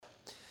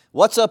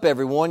What's up,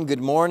 everyone?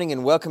 Good morning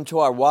and welcome to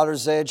our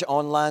Water's Edge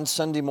online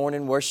Sunday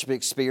morning worship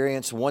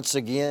experience. Once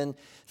again,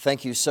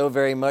 thank you so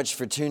very much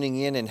for tuning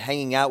in and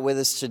hanging out with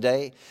us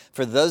today.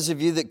 For those of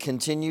you that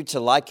continue to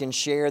like and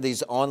share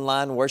these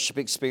online worship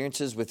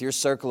experiences with your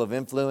circle of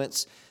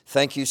influence,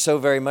 thank you so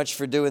very much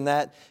for doing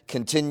that.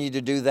 Continue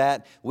to do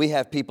that. We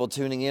have people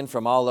tuning in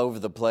from all over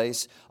the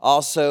place.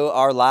 Also,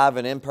 our live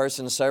and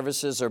in-person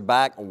services are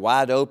back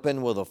wide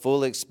open with a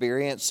full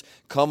experience.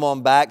 Come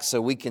on back so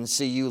we can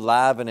see you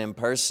live and in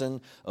person.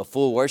 A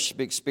full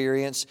worship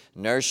experience,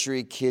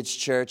 nursery, kids'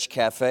 church,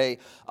 cafe.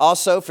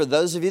 Also, for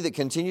those of you that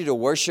continue to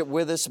worship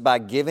with us by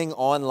giving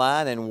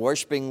online and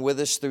worshiping with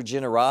us through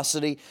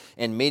generosity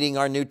and meeting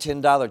our new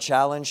 $10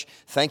 challenge,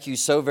 thank you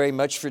so very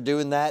much for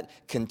doing that.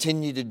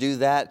 Continue to do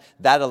that.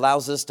 That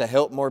allows us to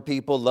help more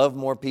people, love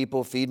more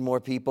people, feed more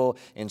people,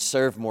 and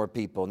serve more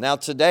people. Now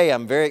today,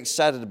 I'm very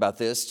excited about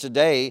this.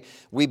 Today,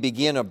 we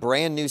begin a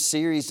brand new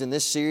series, and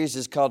this series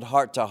is called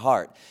Heart to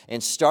Heart.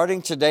 And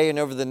starting today and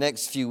over the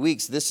next few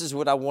weeks, this is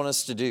what I want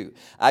us to do.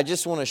 I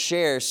just want to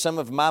share some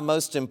of my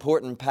most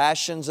important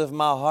passions of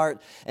my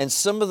heart and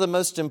some of the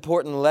most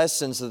important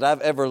lessons that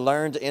I've ever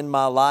learned in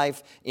my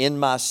life, in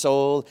my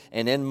soul,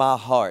 and in my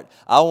heart.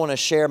 I want to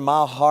share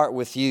my heart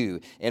with you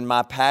and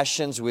my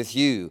passions with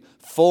you.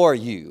 For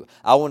you.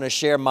 I want to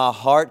share my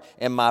heart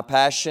and my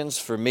passions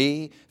for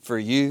me, for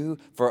you,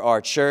 for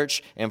our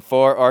church, and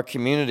for our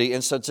community.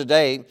 And so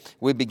today,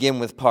 we begin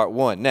with part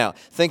one. Now,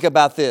 think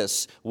about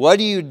this. What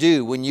do you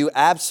do when you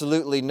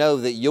absolutely know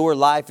that your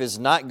life is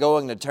not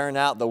going to turn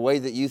out the way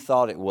that you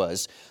thought it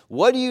was?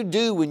 What do you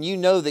do when you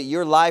know that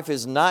your life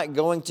is not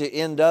going to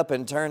end up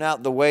and turn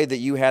out the way that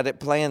you had it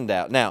planned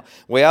out? Now,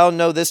 we all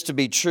know this to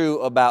be true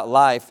about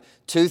life.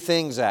 Two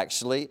things,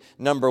 actually.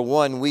 Number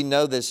one, we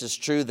know this is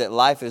true, that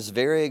life is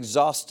very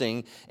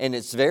exhausting, and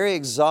it's very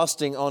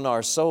exhausting on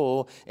our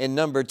soul. And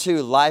number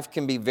two, life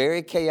can be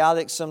very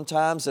chaotic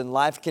sometimes, and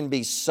life can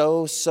be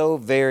so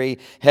very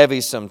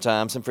heavy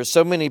sometimes. And for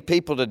so many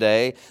people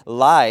today,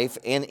 life,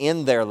 and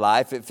in their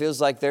life, it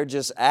feels like they're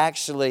just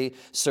actually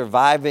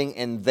surviving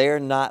and they're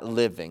not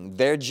living.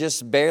 They're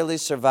just barely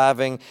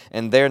surviving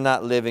and they're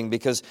not living,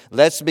 because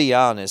let's be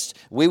honest,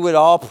 we would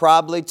all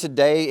probably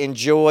today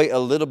enjoy a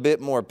little bit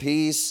more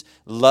peace,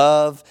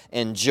 love,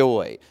 and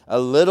joy. A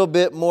little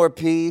bit more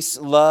peace,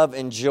 love,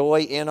 and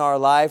joy in our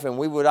life, and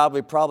we would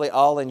probably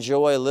all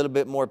enjoy a little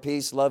bit more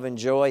peace, love, and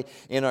joy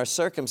in our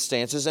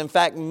circumstances. In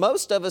fact,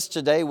 most of us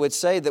today would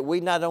say that we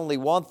not only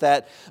want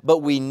that, but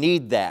we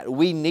need that.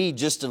 We need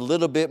just a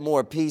little bit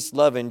more peace,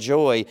 love, and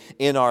joy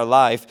in our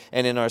life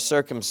and in our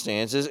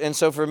circumstances. And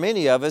so for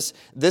many of us,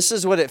 this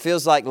is what it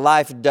feels like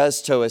life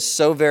does to us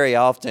so very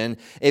often.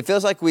 It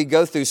feels like we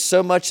go through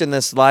so much in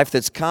this life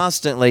that's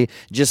constantly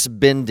just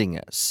bending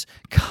us,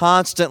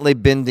 constantly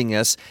bending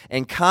us,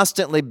 and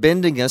constantly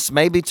bending us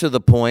maybe to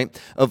the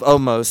point of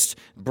almost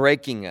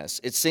breaking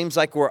us. It seems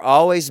like we're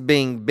always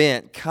being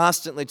bent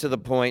constantly to the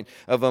point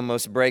of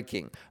almost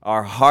breaking.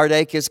 Our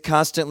heartache is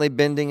constantly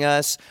bending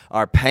us.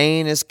 Our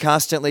pain is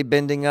constantly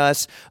bending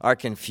us. Our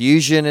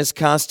confusion is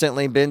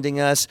constantly bending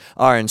us.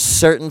 Our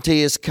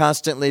uncertainty is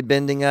constantly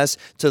bending us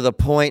to the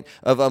point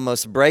of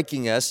almost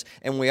breaking us.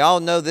 And we all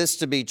know this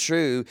to be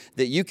true,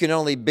 that you can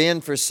only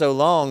bend for so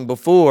long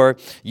before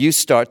you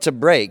start to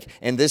break.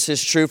 And this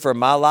is true for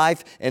my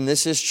life, and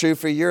this is true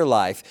for your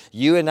life.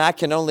 You and I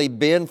can only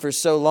bend for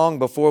so long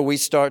before we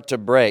start to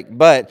break.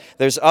 But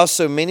there's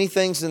also many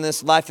things in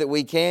this life that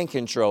we can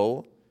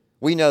control.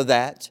 We know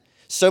that.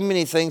 So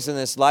many things in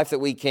this life that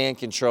we can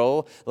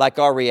control, like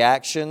our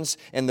reactions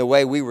and the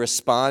way we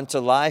respond to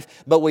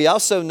life. But we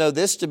also know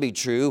this to be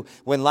true.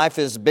 When life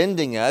is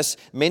bending us,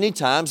 many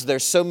times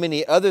there's so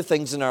many other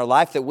things in our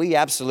life that we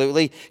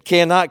absolutely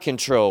cannot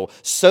control.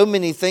 So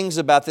many things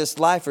about this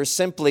life are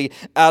simply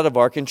out of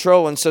our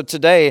control. And so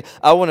today,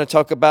 I want to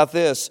talk about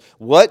this.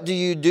 What do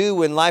you do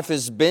when life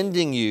is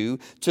bending you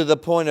to the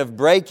point of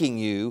breaking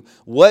you?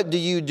 What do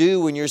you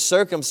do when your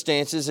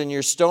circumstances and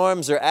your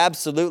storms are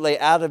absolutely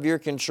out of your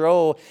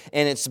control?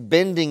 And it's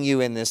bending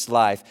you in this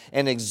life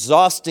and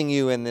exhausting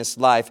you in this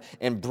life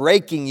and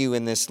breaking you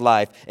in this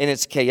life, and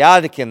it's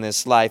chaotic in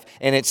this life,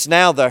 and it's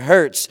now the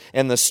hurts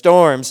and the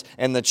storms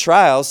and the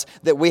trials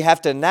that we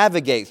have to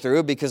navigate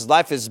through, because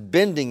life is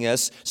bending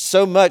us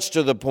so much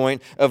to the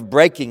point of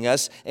breaking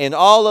us. And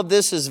all of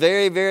this is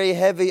very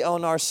heavy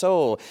on our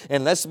soul.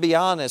 And let's be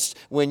honest,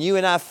 when you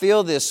and I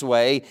feel this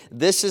way,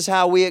 this is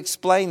how we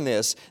explain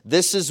this.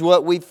 This is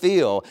what we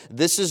feel.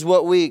 This is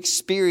what we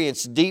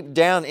experience deep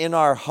down in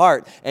our heart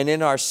and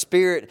in our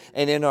spirit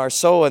and in our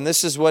soul. And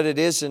this is what it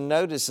is. And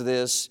notice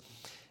this.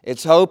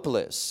 It's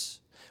hopeless.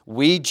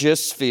 We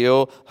just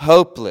feel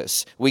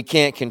hopeless. We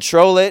can't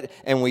control it,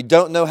 and we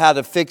don't know how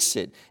to fix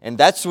it. And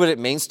that's what it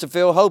means to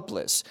feel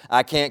hopeless.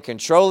 I can't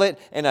control it,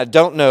 and I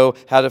don't know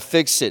how to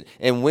fix it.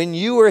 And when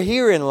you are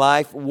here in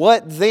life,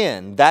 what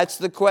then? That's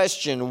the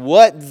question.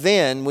 What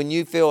then when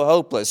you feel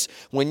hopeless?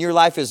 When your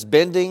life is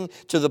bending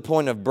to the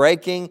point of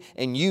breaking,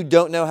 and you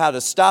don't know how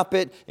to stop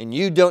it, and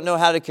you don't know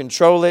how to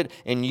control it,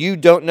 and you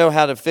don't know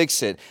how to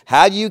fix it.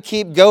 How do you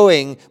keep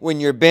going when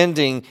you're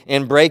bending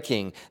and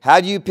breaking?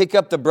 How do you pick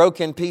up the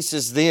broken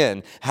pieces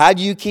then? How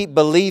do you keep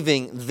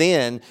believing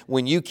then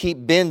when you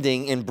keep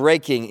bending and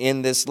breaking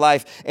in this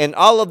life? And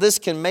all of this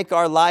can make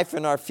our life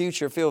and our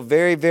future feel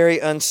very, very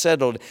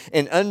unsettled.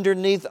 And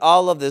underneath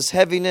all of this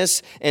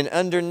heaviness and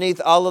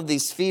underneath all of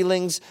these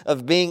feelings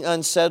of being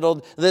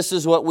unsettled, this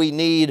is what we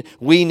need.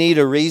 We need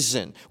a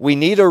reason. We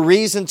need a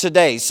reason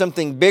today,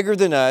 something bigger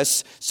than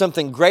us,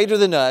 something greater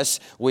than us.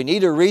 We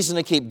need a reason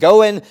to keep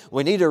going.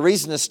 We need a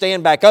reason to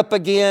stand back up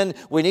again.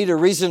 We need a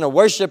reason to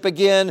worship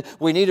again.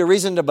 We need a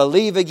reason to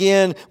believe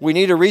again. We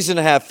need a reason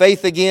to have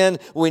faith again.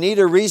 We need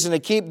a reason to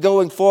keep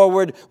going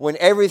forward when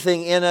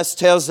everything in us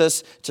tells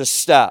us to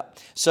stop.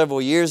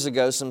 Several years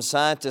ago, some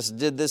scientists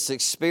did this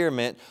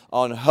experiment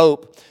on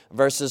hope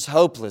versus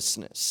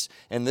hopelessness.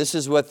 And this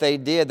is what they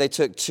did. They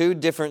took two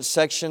different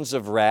sections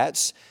of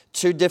rats,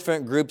 two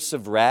different groups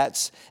of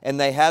rats, and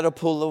they had a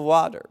pool of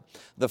water.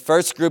 The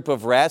first group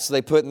of rats,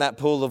 they put in that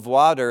pool of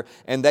water,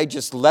 and they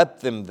just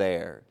left them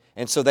there.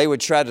 And so they would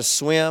try to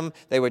swim.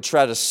 They would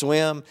try to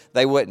swim.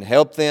 They wouldn't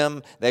help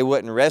them. They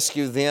wouldn't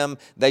rescue them.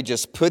 They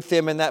just put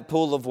them in that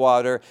pool of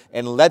water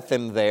and let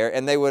them there.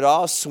 And they would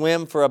all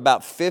swim for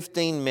about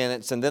 15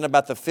 minutes. And then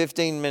about the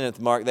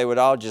 15-minute mark, they would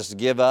all just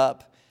give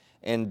up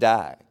and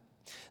die.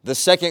 The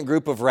second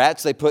group of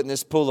rats they put in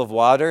this pool of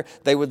water,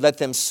 they would let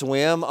them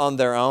swim on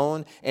their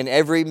own, and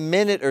every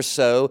minute or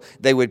so,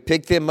 they would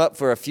pick them up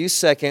for a few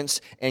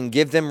seconds and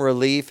give them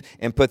relief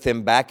and put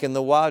them back in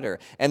the water.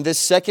 And this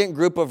second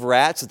group of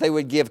rats, they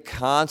would give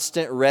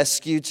constant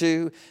rescue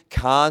to,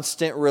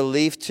 constant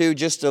relief to,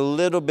 just a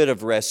little bit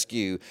of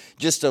rescue,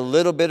 just a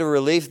little bit of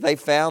relief. They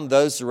found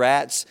those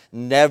rats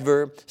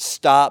never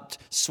stopped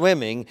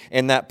swimming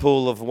in that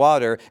pool of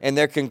water, and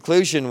their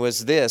conclusion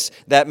was this: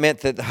 that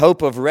meant that the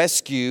hope of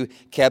rescue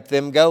kept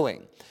them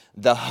going.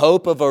 The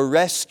hope of a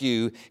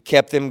rescue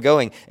kept them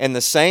going. And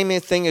the same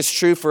thing is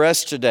true for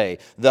us today.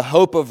 The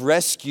hope of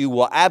rescue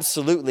will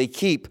absolutely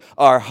keep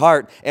our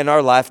heart and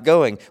our life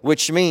going,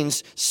 which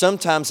means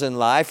sometimes in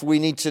life we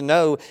need to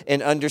know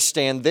and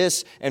understand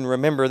this and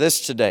remember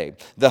this today.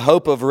 The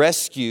hope of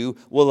rescue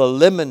will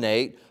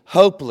eliminate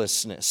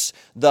hopelessness.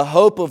 The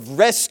hope of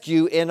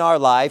rescue in our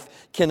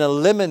life can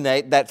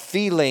eliminate that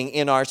feeling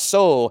in our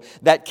soul,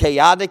 that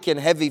chaotic and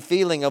heavy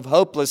feeling of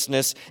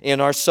hopelessness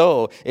in our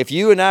soul. If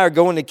you and I are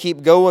going to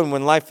keep going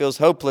when life feels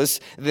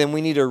hopeless, then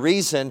we need a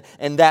reason,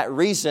 and that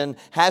reason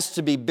has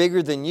to be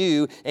bigger than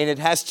you, and it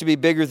has to be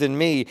bigger than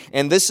me.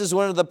 And this is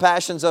one of the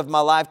passions of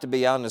my life, to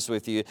be honest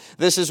with you.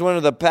 This is one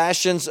of the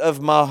passions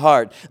of my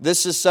heart.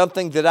 This is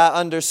something that I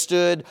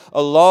understood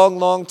a long,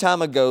 long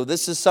time ago.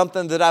 This is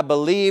something that I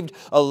believed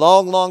a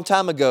long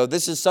time ago.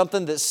 This is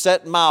something that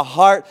set my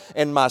heart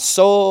and my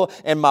soul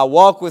and my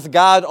walk with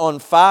God on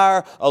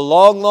fire a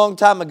long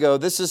time ago.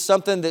 This is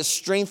something that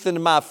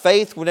strengthened my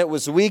faith when it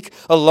was weak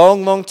a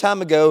long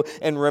time ago.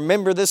 And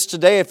remember this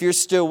today, if you're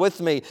still with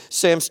me,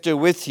 say I'm still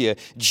with you.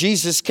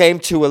 Jesus came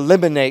to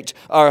eliminate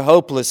our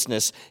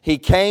hopelessness. He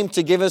came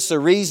to give us a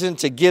reason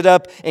to get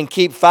up and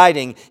keep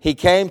fighting. He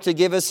came to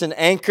give us an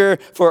anchor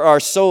for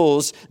our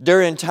souls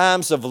during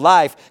times of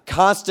life,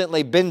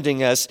 constantly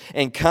bending us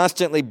and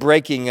constantly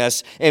breaking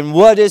us. And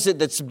what is it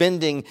that's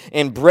bending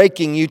and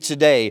breaking you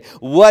today?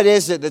 What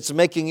is it that's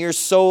making your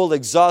soul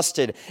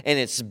exhausted and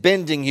it's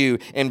bending you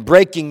and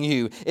breaking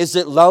you? Is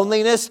it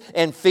loneliness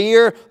and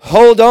fear?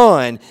 Hold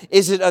on.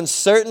 Is it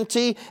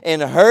uncertainty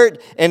and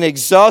hurt and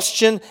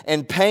exhaustion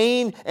and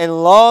pain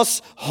and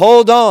loss?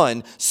 Hold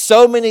on.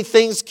 So many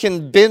things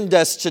can bend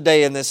us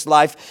today in this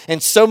life,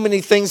 and so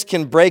many things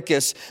can break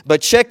us.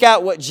 But check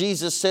out what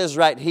Jesus says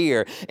right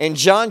here. In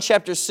John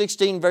chapter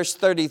 16, verse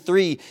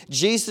 33,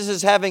 Jesus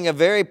is having a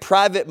very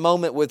private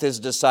moment with His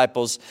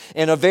disciples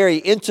and a very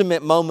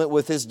intimate moment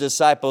with His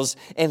disciples,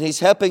 and He's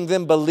helping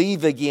them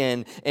believe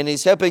again, and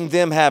He's helping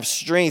them have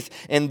strength.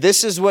 And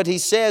this is what He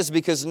says,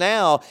 because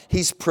now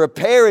He's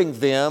preparing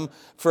them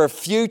for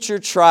future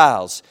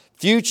trials,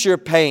 future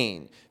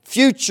pain,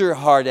 future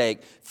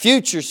heartache,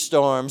 future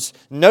storms.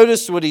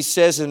 Notice what He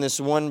says in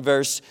this one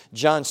verse,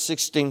 John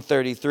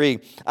 16:33.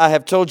 I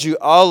have told you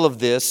all of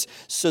this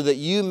so that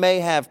you may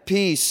have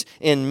peace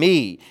in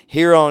me.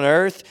 Here on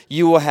earth,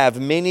 you will have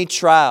many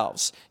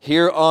trials.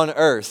 Here on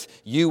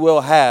earth, you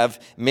will have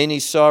many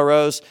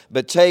sorrows.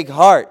 But take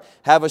heart.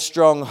 Have a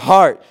strong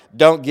heart.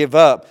 Don't give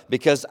up,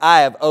 because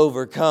I have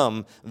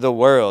overcome the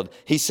world.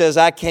 He says,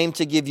 I came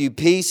to give you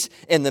peace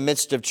in the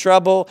midst of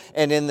trouble.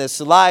 And in this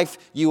life,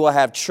 you will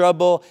have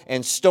trouble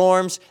and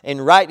storms.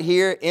 And right right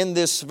here in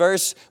this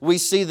verse, we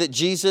see that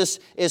Jesus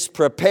is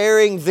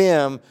preparing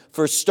them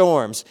for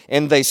storms.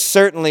 And they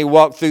certainly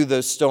walked through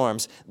those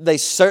storms. They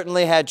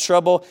certainly had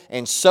trouble,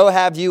 and so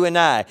have you and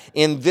I.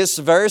 In this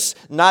verse,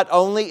 not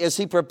only is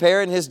He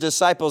preparing His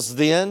disciples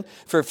then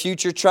for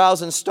future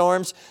trials and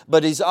storms,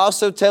 but He's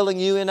also telling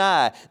you and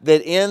I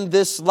that in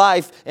this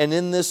life and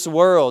in this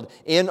world,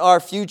 in our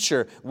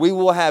future, we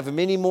will have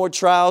many more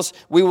trials.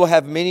 We will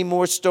have many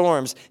more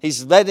storms.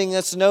 He's letting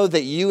us know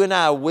that you and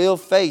I will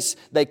face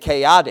the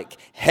chaotic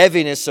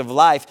heaviness of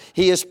life.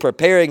 He is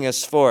preparing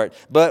us for it.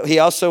 But He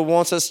also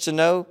wants us to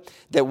know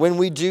that when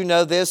we do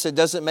know this, it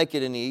doesn't make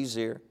it any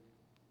easier.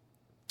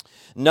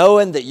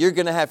 Knowing that you're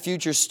going to have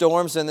future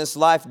storms in this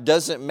life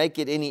doesn't make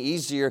it any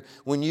easier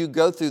when you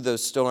go through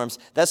those storms.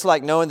 That's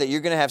like knowing that you're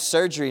going to have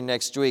surgery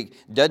next week.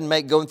 Doesn't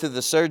make going through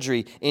the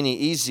surgery any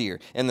easier.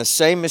 And the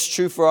same is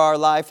true for our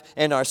life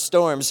and our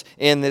storms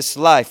in this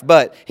life.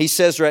 But He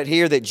says right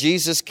here that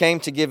Jesus came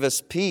to give us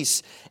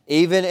peace.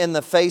 Even in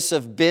the face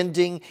of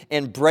bending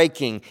and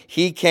breaking,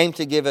 He came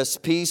to give us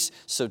peace.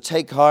 So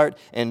take heart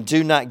and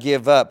do not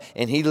give up.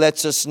 And He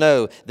lets us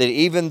know that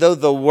even though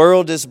the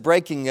world is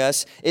breaking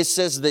us, it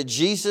says that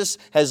Jesus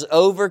has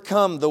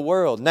overcome the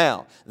world.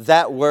 Now,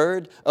 that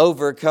word,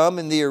 overcome,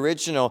 in the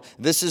original,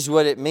 this is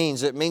what it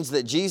means. It means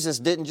that Jesus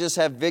didn't just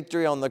have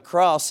victory on the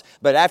cross,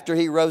 but after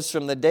He rose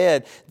from the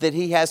dead, that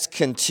He has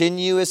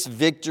continuous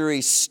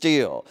victory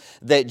still.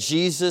 That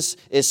Jesus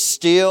is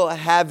still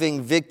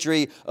having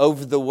victory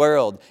over the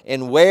world.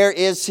 And where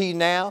is He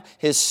now?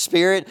 His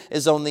Spirit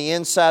is on the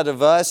inside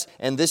of us.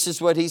 And this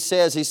is what He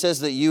says. He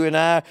says that you and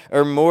I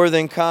are more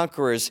than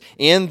conquerors.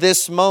 In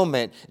this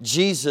moment,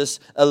 Jesus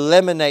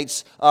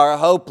eliminates our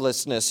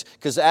hopelessness.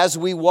 Because as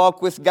we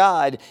walk with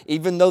God,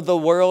 even though the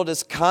world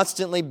is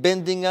constantly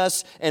bending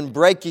us and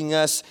breaking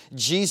us,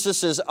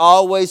 Jesus is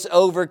always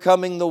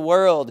overcoming the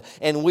world.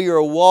 And we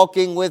are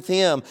walking with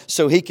Him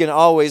so He can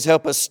always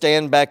help us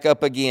stand back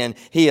up again.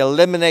 He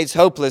eliminates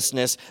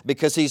hopelessness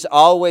because He's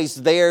always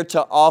there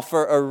to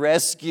offer a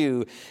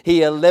rescue.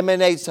 He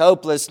eliminates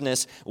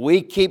hopelessness.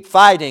 We keep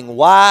fighting.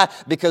 Why?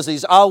 Because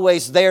He's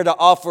always there to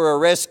offer a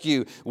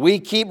rescue. We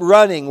keep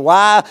running.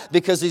 Why?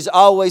 Because He's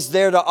always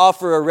there to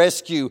offer a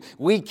rescue.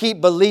 We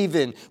keep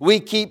believing. We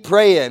keep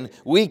praying.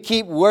 We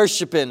keep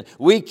worshiping.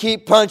 We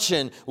keep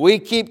punching. We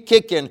keep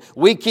kicking.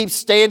 We keep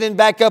standing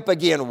back up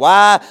again.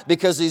 Why?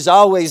 Because He's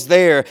always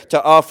there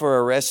to offer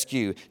a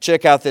rescue.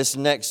 Check out this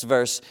next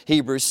verse,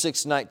 Hebrews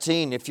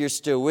 6:19. If you're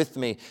still with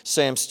me,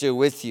 say I'm still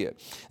with you.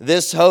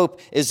 This hope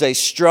is a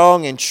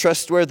strong and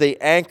trustworthy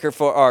anchor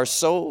for our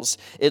souls.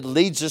 It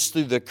leads us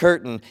through the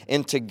curtain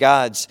into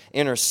God's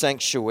inner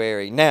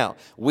sanctuary. Now,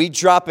 we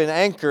drop an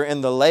anchor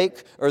in the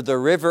lake or the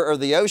river or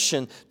the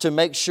ocean to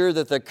make sure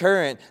that the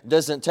current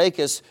doesn't take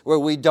us where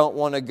we don't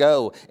want to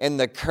go. And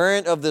the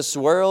current of this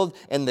world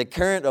and the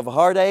current of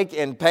heartache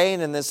and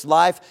pain in this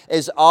life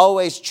is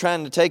always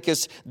trying to take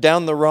us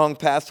down the wrong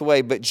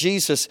pathway. But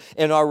Jesus,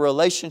 in our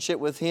relationship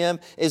with Him,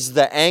 is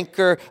the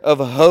anchor of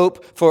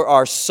hope for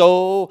our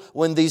soul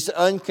when these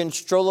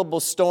uncontrollable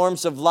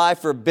storms of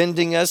life are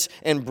bending us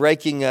and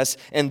breaking us.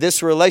 And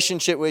this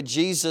relationship with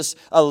Jesus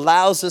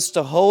allows us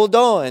to hold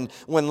on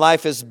when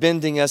life is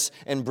bending us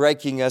and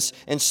breaking us.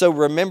 And so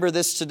remember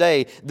this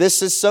today.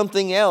 This is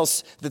something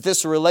else that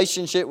this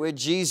relationship with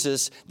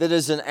Jesus that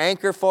is an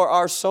anchor for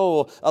our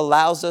soul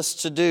allows us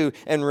to do.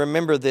 And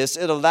remember this,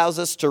 it allows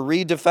us to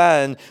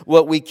redefine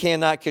what we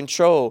cannot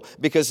control.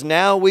 Because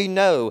now we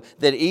know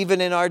that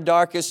even in our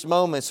darkest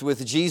moments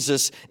with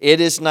Jesus, it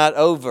is not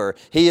over.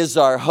 He is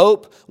our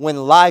hope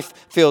when life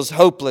feels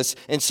hopeless.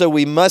 And so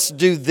we must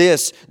do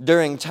this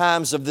during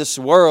times of this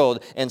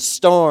world and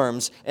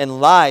storms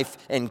and life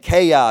and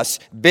chaos,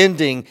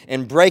 bending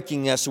and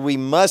breaking us. We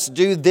must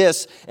do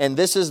this. And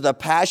this is the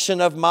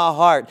passion of my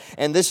heart.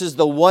 And this is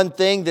the one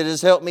thing that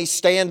has helped me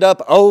stand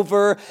up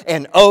over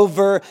and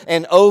over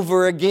and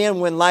over again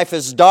when life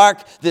is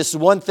dark. This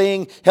one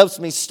thing helps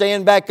me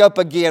stand back up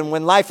again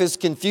when life is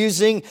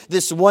confusing.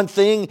 This one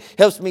thing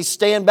helps me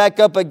stand back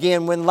up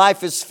again when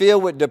life is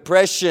filled with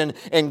depression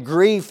and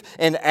grief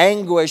and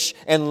anguish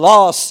and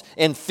loss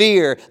and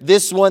fear.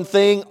 This one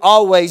thing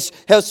always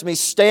helps me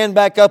stand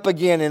back up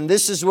again. And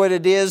this is what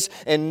it is.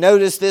 And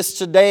notice this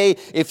today.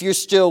 If you're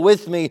still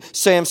with me,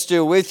 say I'm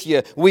still with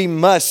you. We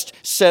must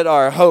set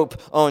our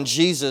hope on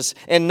Jesus.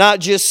 And not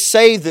just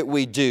say that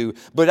we do,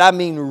 but I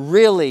mean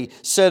really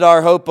set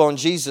our hope on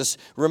Jesus.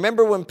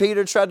 Remember when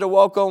Peter tried to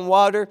walk on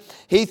water?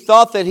 He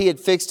thought that he had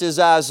fixed his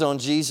eyes on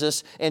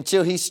Jesus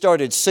until he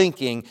started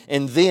sinking.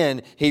 And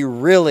then he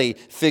really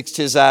fixed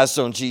his eyes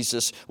on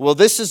Jesus. Well,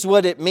 this is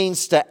what it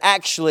means to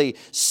actually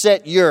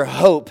set your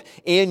hope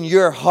in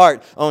your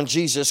heart on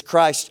Jesus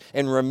Christ.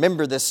 And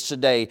remember this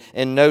today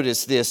and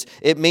notice this.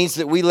 It means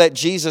that we let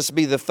Jesus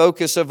be the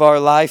focus of our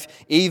life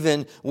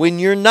even when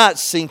you're not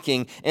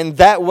sinking. And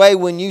that way,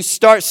 when you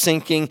start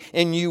sinking,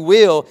 and you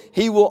will,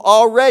 He will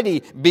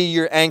already be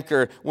your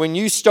anchor. When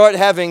you start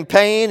having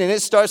pain and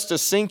it starts to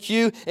sink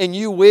you, and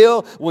you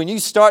will, when you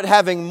start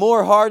having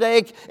more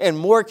heartache and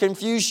more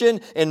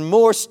confusion and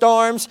more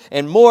storms and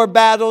and more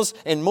battles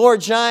and more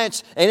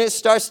giants, and it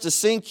starts to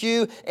sink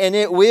you, and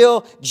it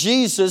will.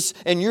 Jesus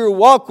and your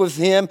walk with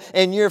Him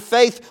and your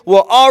faith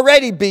will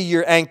already be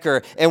your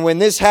anchor. And when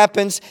this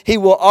happens, He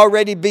will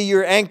already be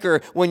your anchor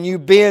when you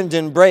bend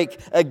and break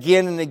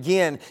again and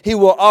again. He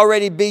will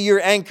already be your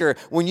anchor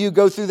when you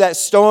go through that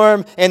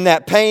storm and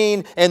that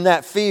pain and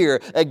that fear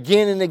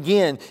again and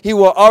again. He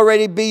will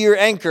already be your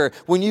anchor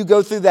when you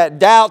go through that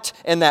doubt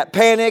and that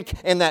panic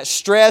and that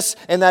stress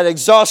and that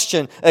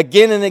exhaustion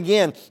again and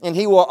again. And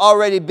He will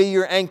already be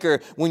your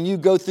anchor when you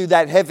go through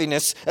that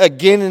heaviness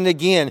again and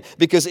again.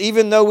 Because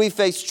even though we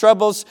face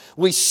troubles,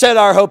 we set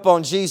our hope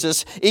on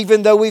Jesus.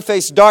 Even though we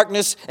face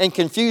darkness and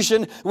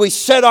confusion, we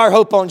set our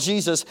hope on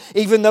Jesus.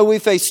 Even though we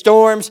face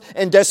storms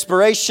and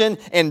desperation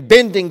and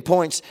bending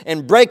points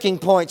and breaking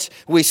points,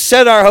 we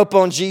set our hope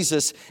on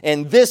Jesus.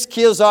 And this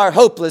kills our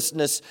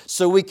hopelessness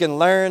so we can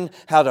learn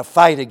how to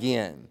fight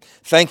again.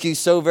 Thank you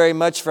so very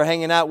much for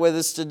hanging out with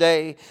us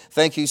today.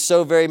 Thank you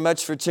so very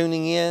much for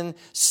tuning in.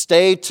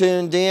 Stay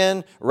tuned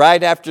in.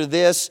 Right after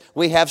this,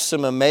 we have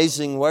some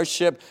amazing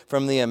worship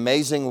from the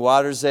amazing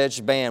Water's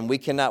Edge Band. We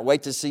cannot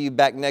wait to see you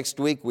back next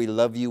week. We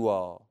love you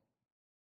all.